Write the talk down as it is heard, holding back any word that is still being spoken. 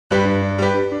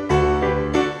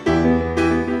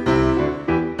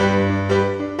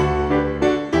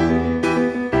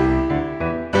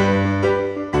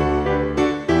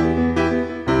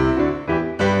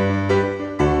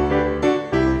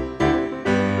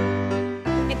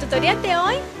tutorial de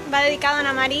hoy va dedicado a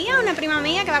Ana María, una prima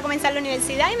mía que va a comenzar la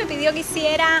universidad y me pidió que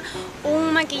hiciera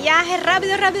un maquillaje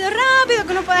rápido,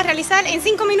 que uno pueda realizar en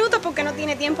 5 minutos porque no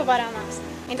tiene tiempo para más.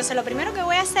 Entonces lo primero que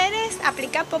voy a hacer es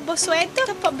aplicar polvos sueltos.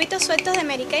 Estos polvitos sueltos de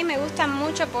Mary Kay me gustan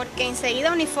mucho porque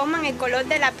enseguida uniforman el color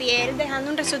de la piel,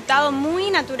 dejando un resultado muy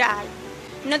natural.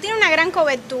 No tiene una gran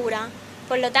cobertura,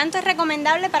 por lo tanto es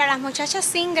recomendable para las muchachas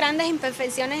sin grandes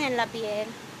imperfecciones en la piel.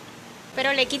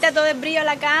 Pero le quita todo el brillo a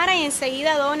la cara y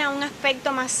enseguida dona un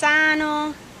aspecto más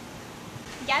sano.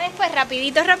 Ya después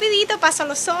rapidito paso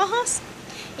los ojos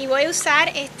y voy a usar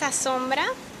esta sombra,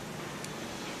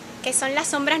 que son las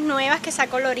sombras nuevas que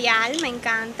sacó Labial, me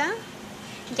encanta.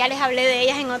 Ya les hablé de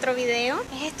ellas en otro video.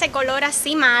 Es este color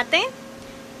así mate,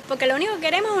 porque lo único que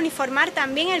queremos es uniformar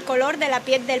también el color de la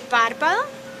piel del párpado.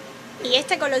 Y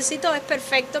este colorcito es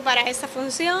perfecto para esa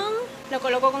función. Lo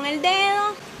coloco con el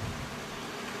dedo.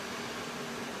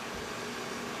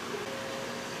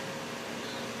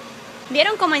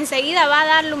 ¿Vieron cómo enseguida va a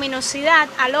dar luminosidad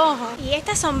al ojo? Y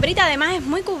esta sombrita además es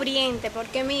muy cubriente,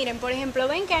 porque miren, por ejemplo,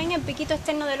 ven que ahí en el piquito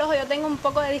externo del ojo yo tengo un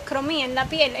poco de discromía en la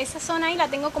piel. Esa zona ahí la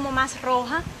tengo como más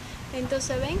roja.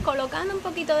 Entonces ven, colocando un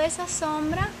poquito de esa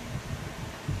sombra,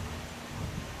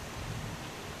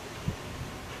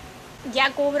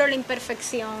 ya cubro la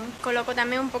imperfección. Coloco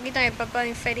también un poquito en el párpado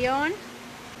inferior.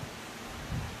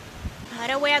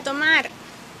 Ahora voy a tomar,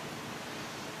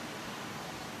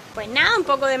 pues nada, un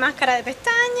poco de máscara de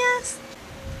pestañas.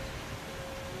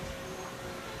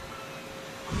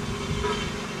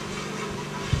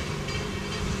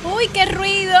 ¡Uy, qué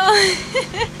ruido!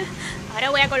 Ahora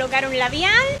voy a colocar un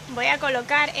labial. Voy a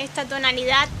colocar esta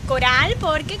tonalidad coral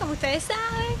porque, como ustedes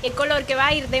saben, el color que va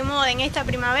a ir de moda en esta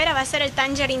primavera va a ser el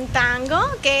Tangerine Tango,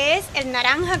 que es el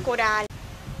naranja coral.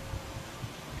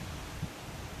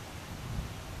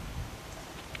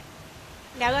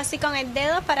 Le hago así con el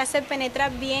dedo para hacer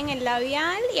penetrar bien el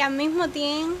labial y al mismo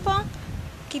tiempo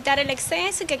quitar el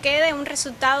exceso y que quede un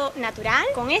resultado natural.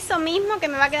 Con eso mismo que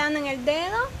me va quedando en el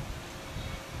dedo,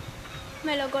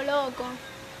 me lo coloco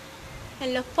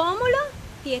en los pómulos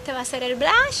y este va a ser el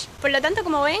blush. Por lo tanto,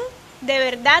 como ven, de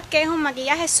verdad que es un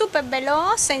maquillaje súper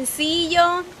veloz,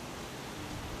 sencillo.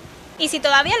 Y si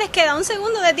todavía les queda un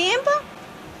segundo de tiempo,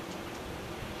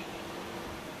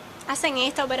 hacen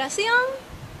esta operación.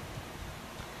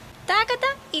 Tácata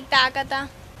y tácata.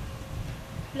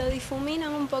 Lo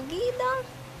difuminan un poquito.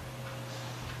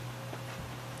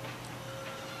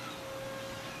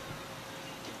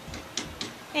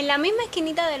 En la misma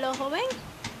esquinita del ojo, ¿ven?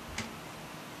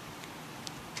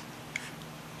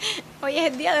 Hoy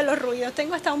es el día de los ruidos.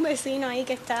 Tengo hasta un vecino ahí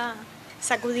que está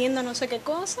sacudiendo no sé qué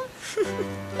cosa.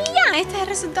 Y ya, este es el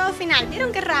resultado final.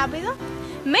 ¿Vieron qué rápido?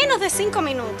 Menos de 5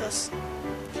 minutos.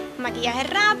 Maquillaje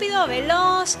rápido,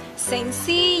 veloz,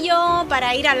 sencillo,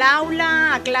 para ir al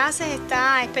aula, a clases,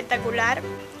 está espectacular.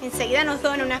 Enseguida nos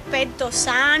da un aspecto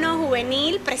sano,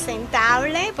 juvenil,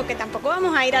 presentable, porque tampoco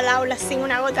vamos a ir al aula sin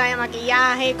una gota de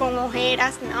maquillaje, con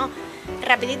ojeras, no.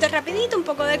 Rapidito, un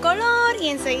poco de color y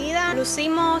enseguida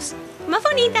lucimos más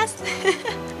bonitas.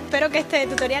 Espero que este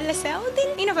tutorial les sea útil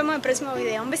y nos vemos en el próximo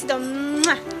video. Un besito.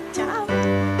 ¡Mua! Chao.